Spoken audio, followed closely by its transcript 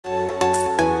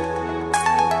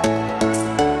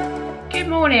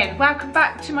welcome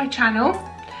back to my channel.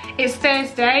 It's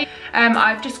Thursday.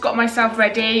 I've just got myself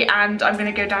ready and I'm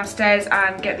gonna go downstairs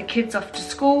and get the kids off to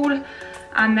school,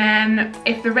 and then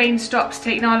if the rain stops,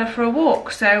 take Nala for a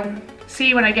walk. So see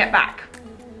you when I get back.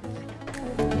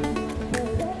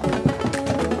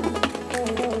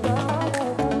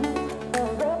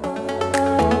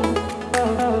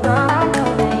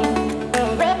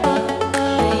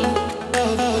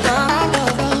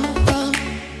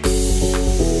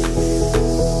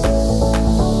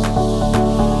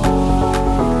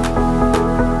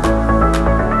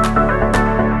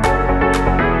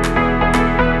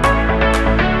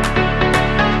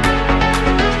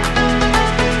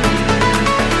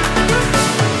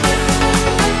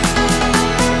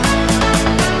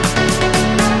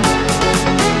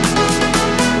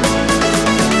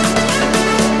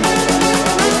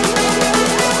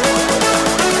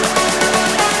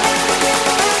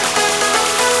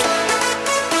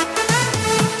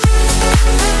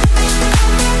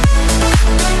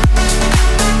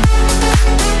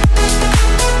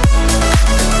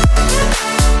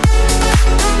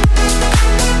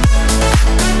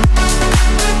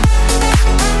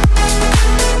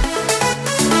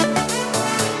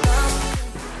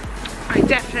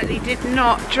 Did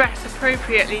not dress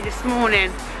appropriately this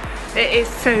morning. It is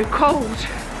so cold.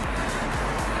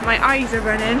 My eyes are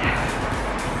running.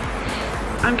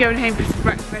 I'm going home for some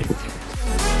breakfast.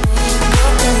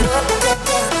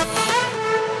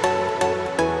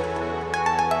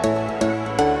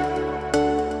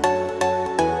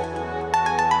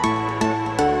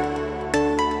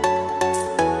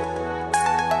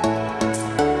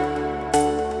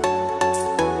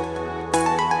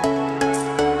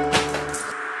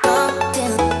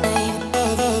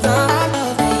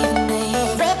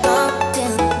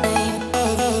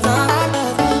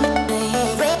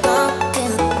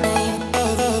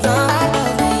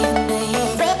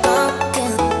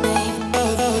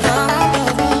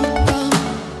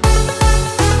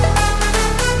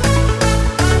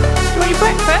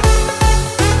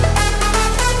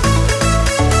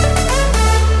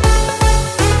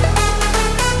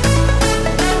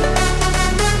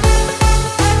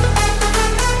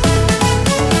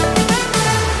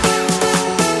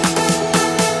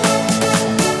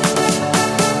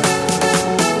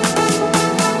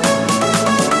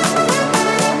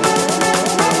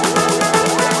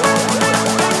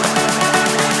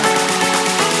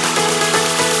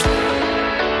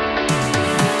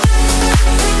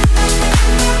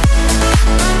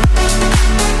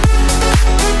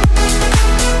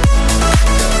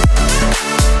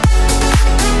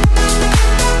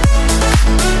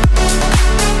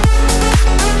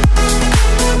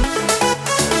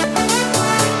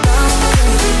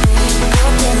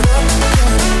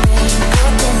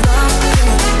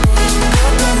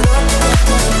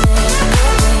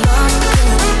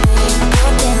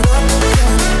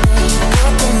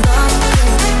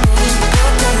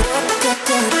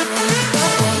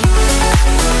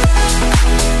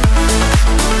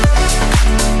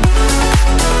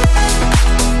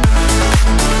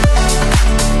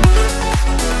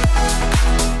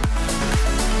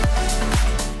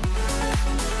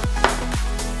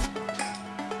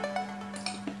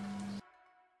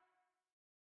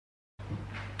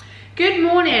 Good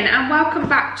morning and welcome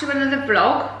back to another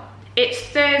vlog. It's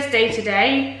Thursday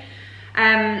today.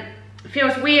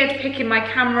 Feels weird picking my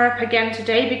camera up again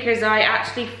today because I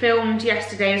actually filmed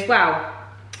yesterday as well.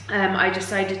 I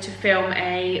decided to film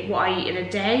what I eat in a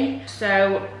day,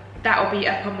 so that will be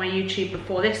up on my YouTube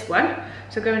before this one.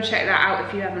 So go and check that out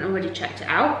if you haven't already checked it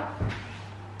out.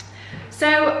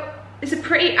 So it's a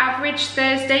pretty average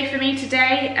Thursday for me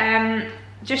today.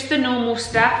 Just the normal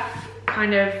stuff.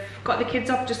 Kind of got the kids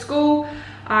off to school.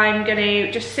 I'm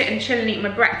gonna just sit and chill and eat my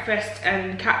breakfast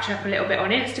and catch up a little bit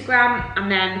on Instagram,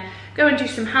 and then go and do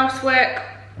some housework.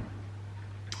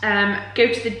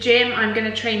 Go to the gym. I'm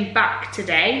gonna train back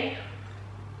today.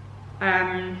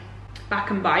 Back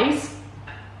and buys.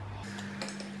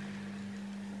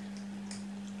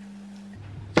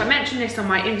 So I mentioned this on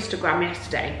my Instagram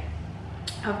yesterday.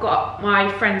 I've got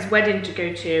my friend's wedding to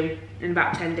go to in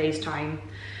about 10 days time.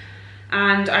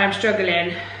 And I am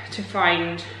struggling to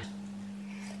find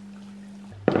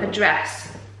a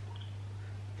dress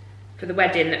for the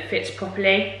wedding that fits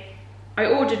properly. I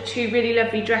ordered two really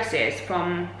lovely dresses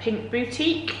from Pink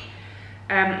Boutique.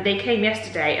 They came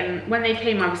yesterday, and when they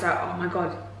came I was like, oh my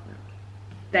god,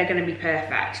 they're going to be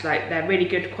perfect. Like, they're really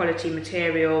good quality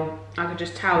material. I could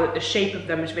just tell that the shape of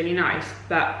them is really nice,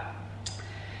 but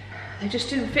they just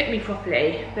didn't fit me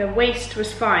properly. The waist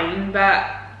was fine,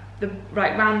 but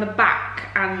right round the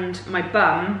back and my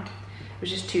bum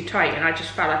was just too tight, and I just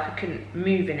felt like I couldn't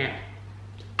move in it.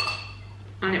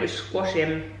 and it was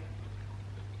squashing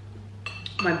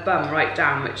my bum right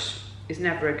down, which is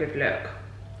never a good look.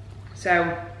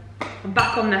 So I'm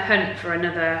back on the hunt for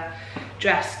another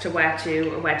dress to wear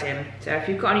to a wedding. So if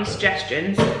you've got any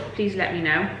suggestions, please let me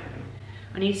know.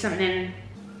 I need something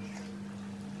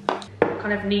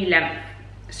kind of knee length,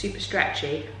 super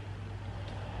stretchy.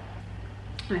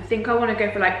 And I think I want to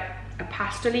go for like a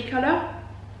pastel-y colour,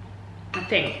 I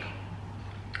think.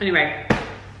 Anyway,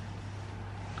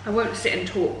 I won't sit and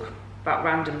talk about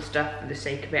random stuff for the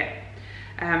sake of it.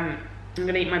 I'm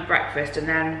gonna eat my breakfast and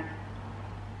then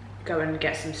go and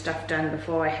get some stuff done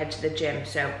before I head to the gym.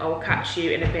 So I will catch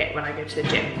you in a bit when I go to the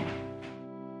gym.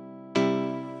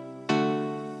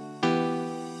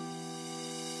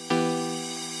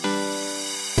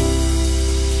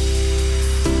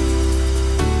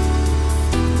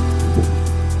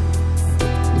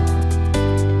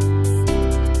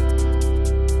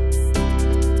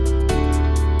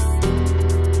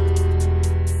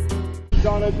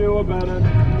 Do about it.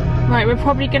 Right, we're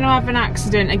probably going to have an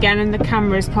accident again and the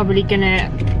camera is probably going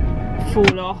to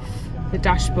fall off the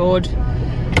dashboard,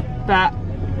 but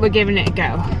we're giving it a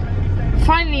go.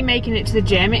 Finally making it to the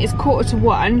gym. It is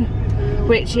 1:45,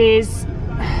 which is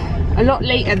a lot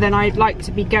later than I'd like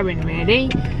to be going really,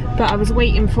 but I was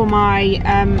waiting for my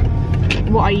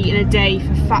what I eat in a day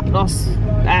for fat loss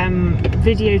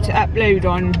video to upload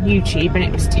on YouTube, and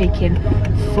it was taking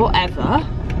forever.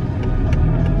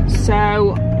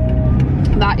 So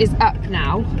that is up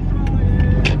now.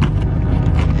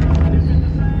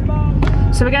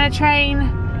 So we're going to train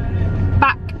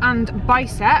back and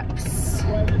biceps.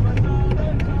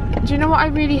 Do you know what I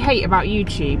really hate about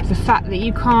YouTube? The fact that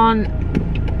you can't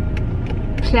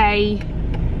play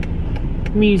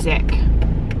music.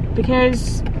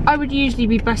 Because I would usually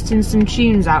be busting some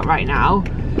tunes out right now.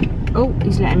 Oh,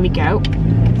 he's letting me go.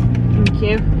 Thank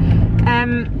you.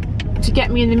 To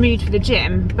get me in the mood for the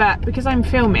gym, but because I'm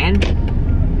filming,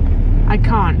 I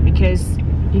can't because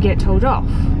you get told off.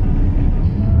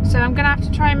 So I'm gonna have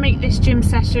to try and make this gym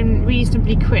session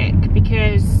reasonably quick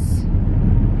because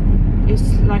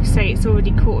it's, like I say, it's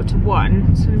already 1:45.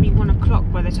 It's gonna be 1 o'clock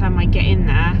by the time I get in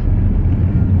there,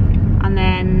 and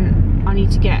then I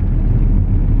need to get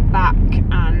back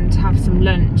and have some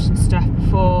lunch and stuff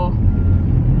before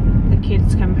the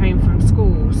kids come home from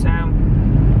school. So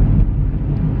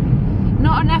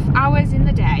not enough hours in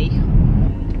the day,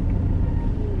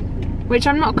 which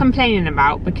I'm not complaining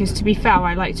about because, to be fair,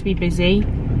 I like to be busy.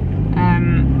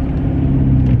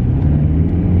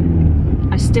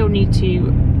 I still need to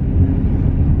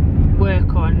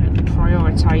work on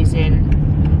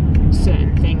prioritising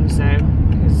certain things though,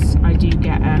 because I do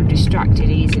get distracted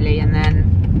easily, and then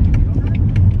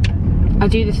I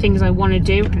do the things I want to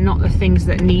do and not the things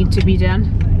that need to be done.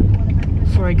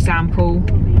 For example,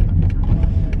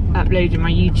 uploading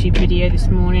my YouTube video this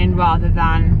morning rather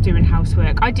than doing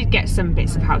housework. I did get some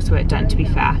bits of housework done, to be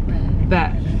fair,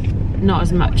 but not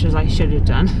as much as I should have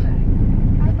done.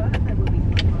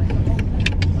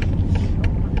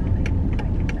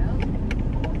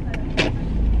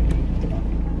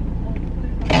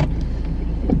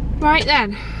 Right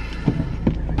then,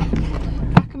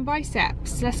 back and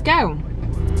biceps, let's go.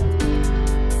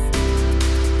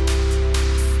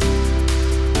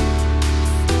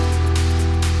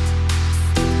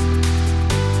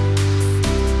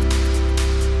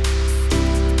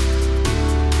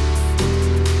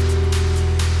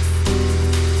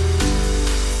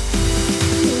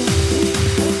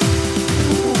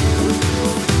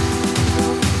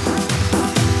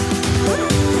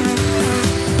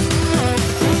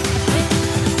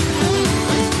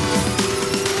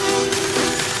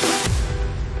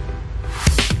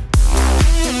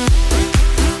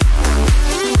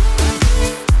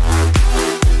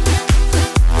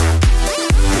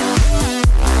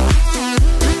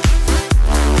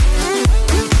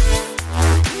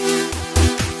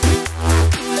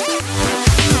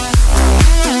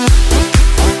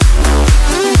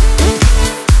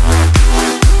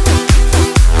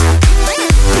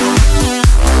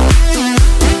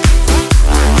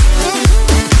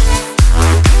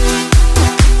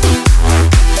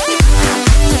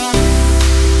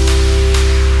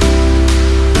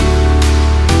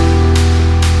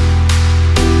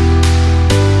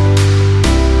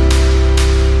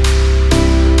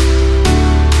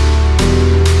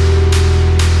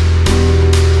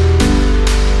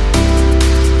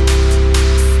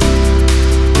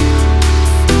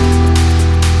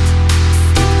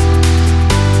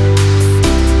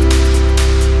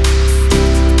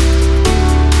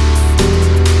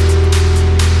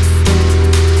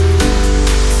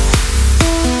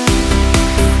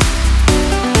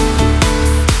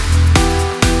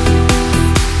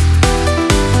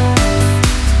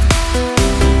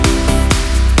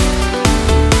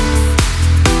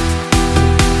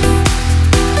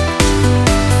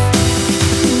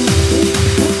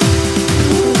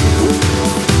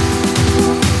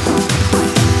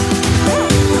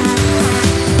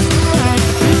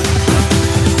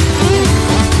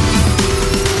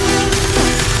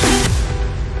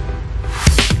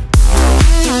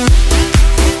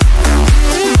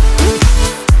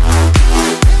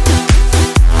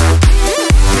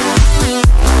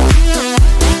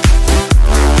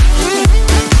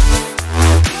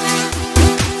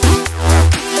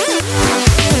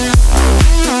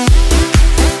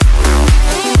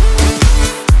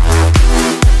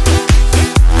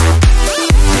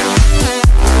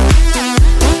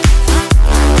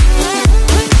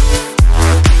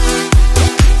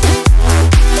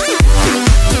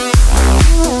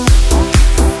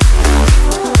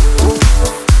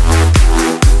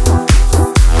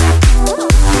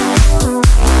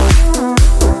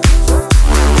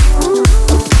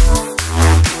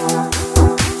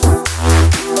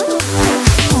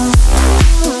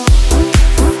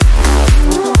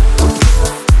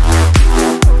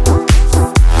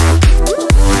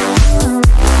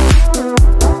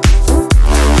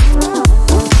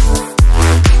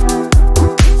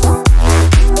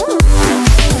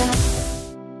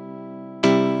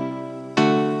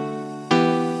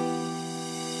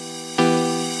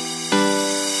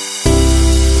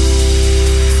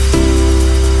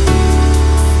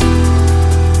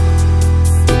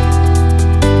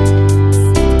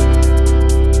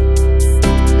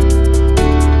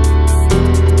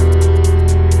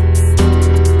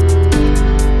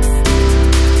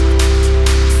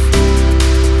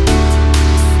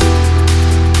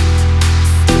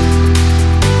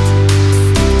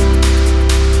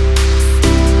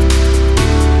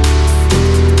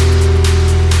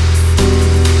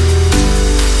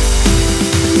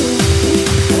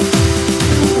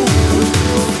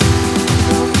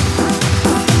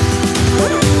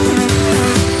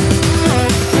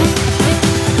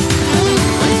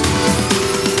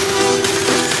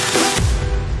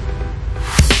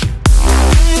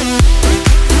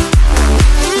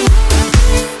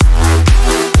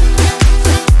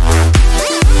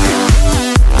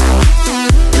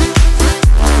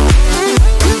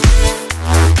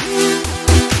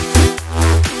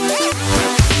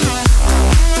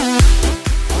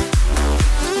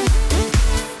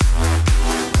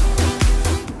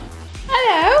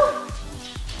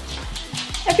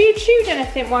 Have you chewed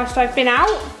anything whilst I've been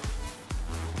out?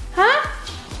 Huh?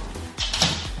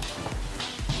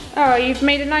 Oh, you've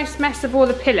made a nice mess of all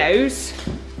the pillows.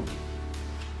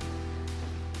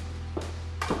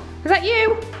 Is that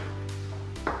you?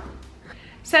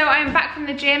 So I'm back from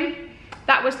the gym.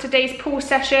 That was today's pool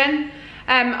session.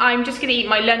 I'm just gonna eat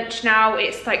my lunch now.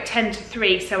 It's like 10 to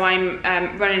 3, so I'm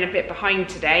running a bit behind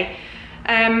today.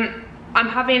 I'm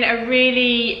having a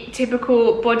really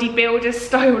typical bodybuilder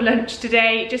style lunch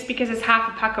today, just because there's half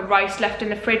a pack of rice left in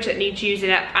the fridge that needs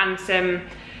using up and some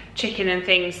chicken and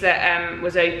things that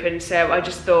was open. So I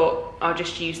just thought I'll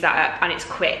just use that up, and it's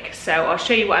quick. So I'll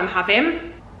show you what I'm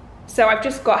having. So I've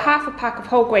just got half a pack of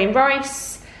whole grain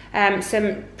rice,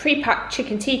 some pre-packed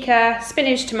chicken tikka,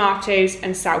 spinach, tomatoes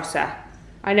and salsa.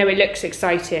 I know it looks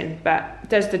exciting, but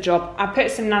does the job. I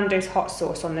put some Nando's hot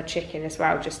sauce on the chicken as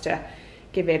well, just to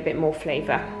give it a bit more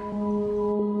flavour.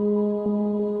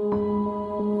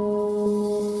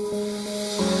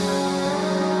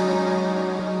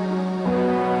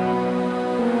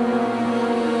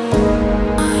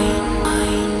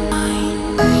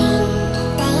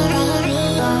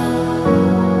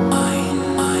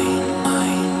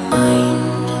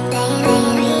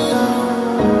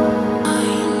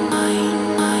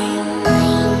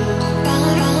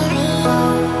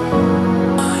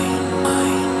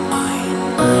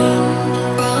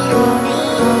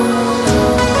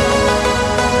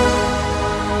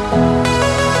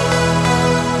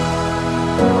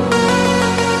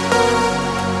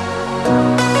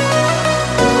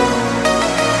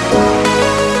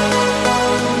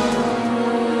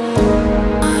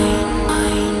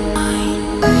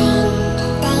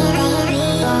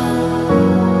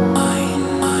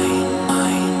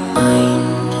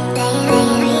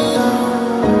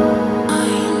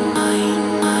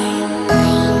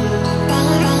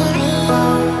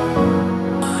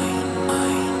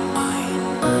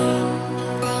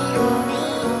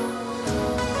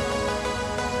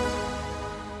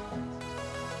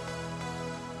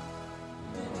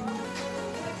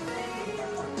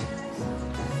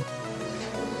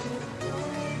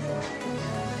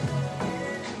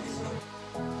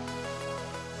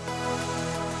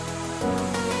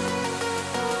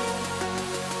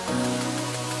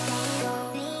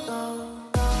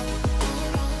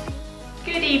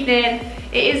 Good evening.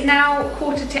 It is now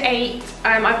 7:45.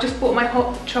 I've just brought my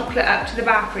hot chocolate up to the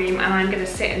bathroom, and I'm going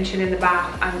to sit and chill in the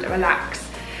bath and relax.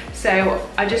 So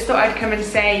I just thought I'd come and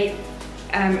say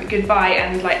goodbye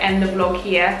and like end the vlog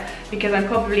here, because I'm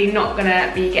probably not going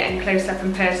to be getting close up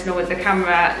and personal with the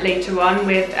camera later on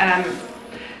with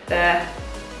the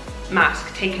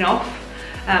mask taken off.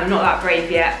 Not that brave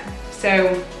yet.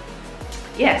 So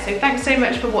yeah, so thanks so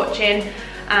much for watching,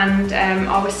 and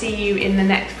I will see you in the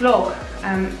next vlog.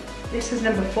 This is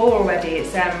number 4 already.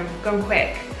 It's gone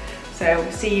quick. So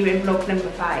see you in vlog number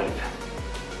 5.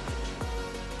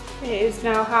 It is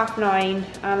now 9:30,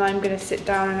 and I'm going to sit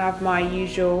down and have my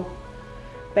usual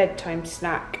bedtime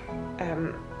snack,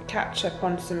 catch up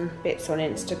on some bits on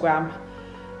Instagram,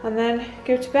 and then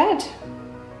go to bed.